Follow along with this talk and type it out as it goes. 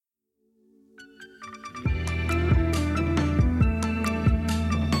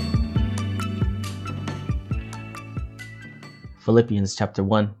Philippians chapter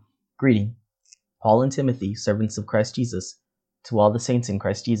 1. Greeting. Paul and Timothy, servants of Christ Jesus, to all the saints in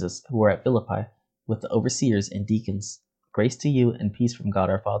Christ Jesus who are at Philippi, with the overseers and deacons, grace to you and peace from God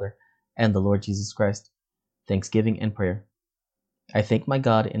our Father and the Lord Jesus Christ. Thanksgiving and prayer. I thank my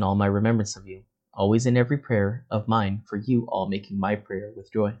God in all my remembrance of you, always in every prayer of mine for you all, making my prayer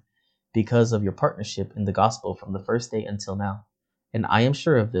with joy, because of your partnership in the gospel from the first day until now. And I am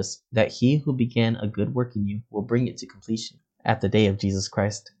sure of this, that he who began a good work in you will bring it to completion at the day of Jesus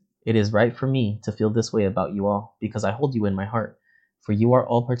Christ. It is right for me to feel this way about you all, because I hold you in my heart. For you are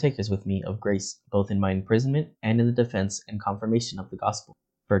all partakers with me of grace, both in my imprisonment and in the defense and confirmation of the gospel.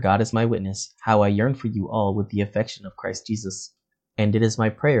 For God is my witness, how I yearn for you all with the affection of Christ Jesus. And it is my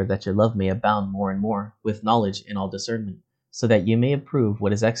prayer that your love may abound more and more, with knowledge and all discernment, so that you may approve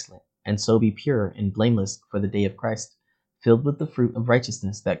what is excellent, and so be pure and blameless for the day of Christ, filled with the fruit of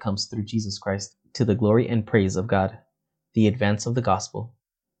righteousness that comes through Jesus Christ, to the glory and praise of God. The advance of the gospel.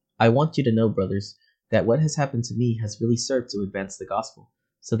 I want you to know, brothers, that what has happened to me has really served to advance the gospel,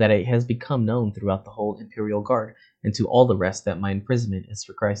 so that it has become known throughout the whole imperial guard and to all the rest that my imprisonment is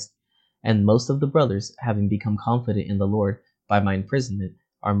for Christ. And most of the brothers, having become confident in the Lord by my imprisonment,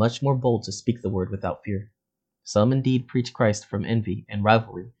 are much more bold to speak the word without fear. Some indeed preach Christ from envy and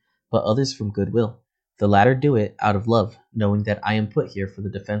rivalry, but others from goodwill. The latter do it out of love, knowing that I am put here for the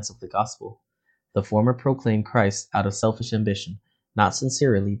defense of the gospel. The former proclaim Christ out of selfish ambition, not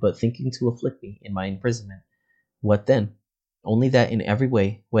sincerely, but thinking to afflict me in my imprisonment. What then? Only that in every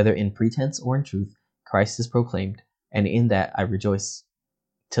way, whether in pretense or in truth, Christ is proclaimed, and in that I rejoice.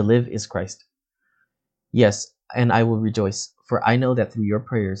 To live is Christ. Yes, and I will rejoice, for I know that through your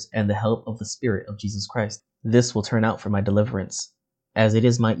prayers and the help of the Spirit of Jesus Christ, this will turn out for my deliverance, as it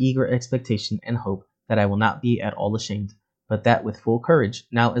is my eager expectation and hope that I will not be at all ashamed, but that with full courage,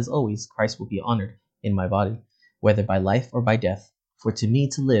 now as always, Christ will be honored in my body, whether by life or by death. For to me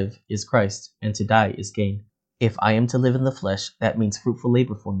to live is Christ, and to die is gain. If I am to live in the flesh, that means fruitful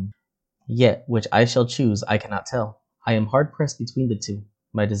labor for me. Yet which I shall choose I cannot tell. I am hard pressed between the two.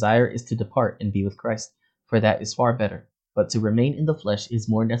 My desire is to depart and be with Christ, for that is far better. But to remain in the flesh is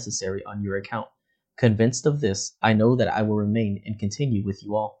more necessary on your account. Convinced of this, I know that I will remain and continue with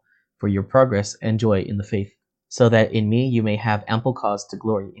you all, for your progress and joy in the faith, so that in me you may have ample cause to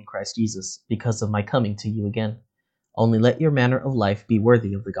glory in Christ Jesus, because of my coming to you again. Only let your manner of life be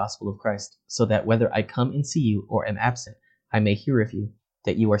worthy of the gospel of Christ, so that whether I come and see you or am absent, I may hear of you,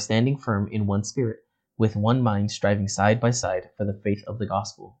 that you are standing firm in one spirit, with one mind, striving side by side for the faith of the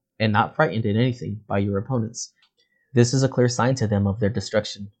gospel, and not frightened in anything by your opponents. This is a clear sign to them of their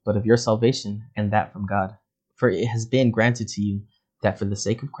destruction, but of your salvation, and that from God. For it has been granted to you that for the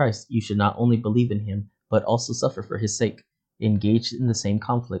sake of Christ you should not only believe in him, but also suffer for his sake, engaged in the same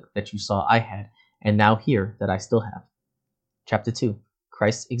conflict that you saw I had, and now hear that I still have. Chapter 2.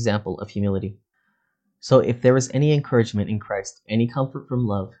 Christ's example of humility. So if there is any encouragement in Christ, any comfort from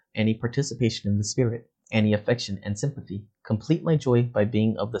love, any participation in the Spirit, any affection and sympathy, complete my joy by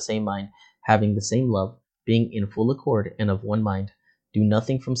being of the same mind, having the same love, being in full accord and of one mind. Do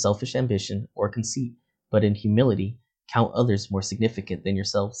nothing from selfish ambition or conceit, but in humility count others more significant than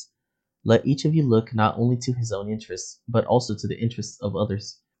yourselves. Let each of you look not only to his own interests, but also to the interests of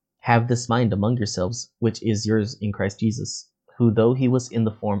others. Have this mind among yourselves, which is yours in Christ Jesus, who, though he was in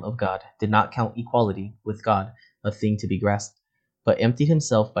the form of God, did not count equality with God a thing to be grasped, but emptied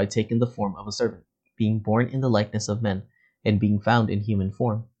himself by taking the form of a servant, being born in the likeness of men, and being found in human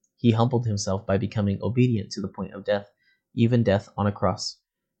form. He humbled himself by becoming obedient to the point of death, even death on a cross.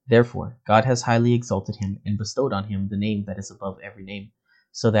 Therefore, God has highly exalted him and bestowed on him the name that is above every name,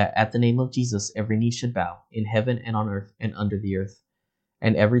 so that at the name of Jesus every knee should bow, in heaven and on earth and under the earth,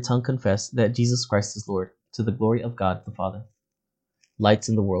 and every tongue confess that Jesus Christ is Lord, to the glory of God the Father. Lights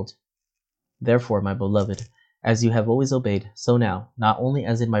in the world. Therefore, my beloved, as you have always obeyed, so now, not only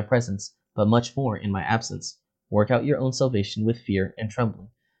as in my presence, but much more in my absence, work out your own salvation with fear and trembling,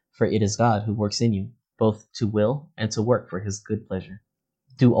 for it is God who works in you, both to will and to work for his good pleasure.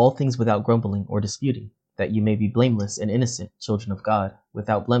 Do all things without grumbling or disputing, that you may be blameless and innocent children of God,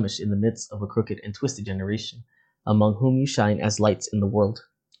 without blemish in the midst of a crooked and twisted generation, among whom you shine as lights in the world,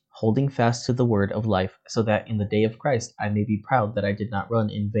 holding fast to the word of life, so that in the day of Christ I may be proud that I did not run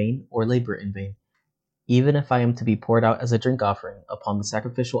in vain or labor in vain. Even if I am to be poured out as a drink offering upon the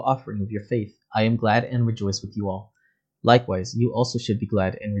sacrificial offering of your faith, I am glad and rejoice with you all. Likewise, you also should be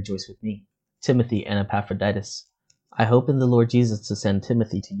glad and rejoice with me. Timothy and Epaphroditus. I hope in the Lord Jesus to send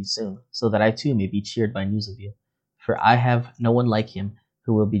Timothy to you soon, so that I too may be cheered by news of you. For I have no one like him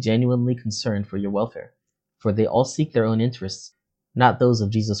who will be genuinely concerned for your welfare. For they all seek their own interests, not those of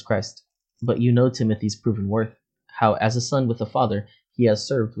Jesus Christ. But you know Timothy's proven worth, how as a son with a father he has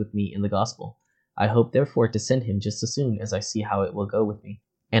served with me in the gospel. I hope therefore to send him just as soon as I see how it will go with me,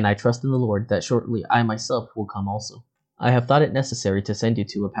 and I trust in the Lord that shortly I myself will come also. I have thought it necessary to send you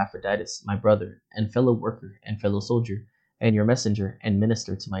to Epaphroditus, my brother, and fellow worker, and fellow soldier, and your messenger and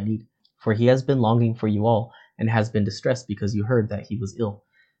minister to my need. For he has been longing for you all, and has been distressed because you heard that he was ill.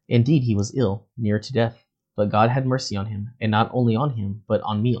 Indeed he was ill, near to death. But God had mercy on him, and not only on him, but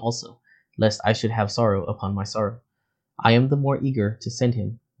on me also, lest I should have sorrow upon my sorrow. I am the more eager to send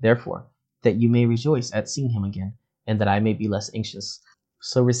him, therefore, that you may rejoice at seeing him again, and that I may be less anxious.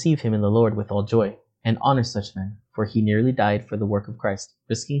 So receive him in the Lord with all joy, and honor such men, for he nearly died for the work of Christ,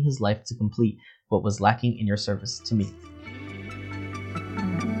 risking his life to complete what was lacking in your service to me.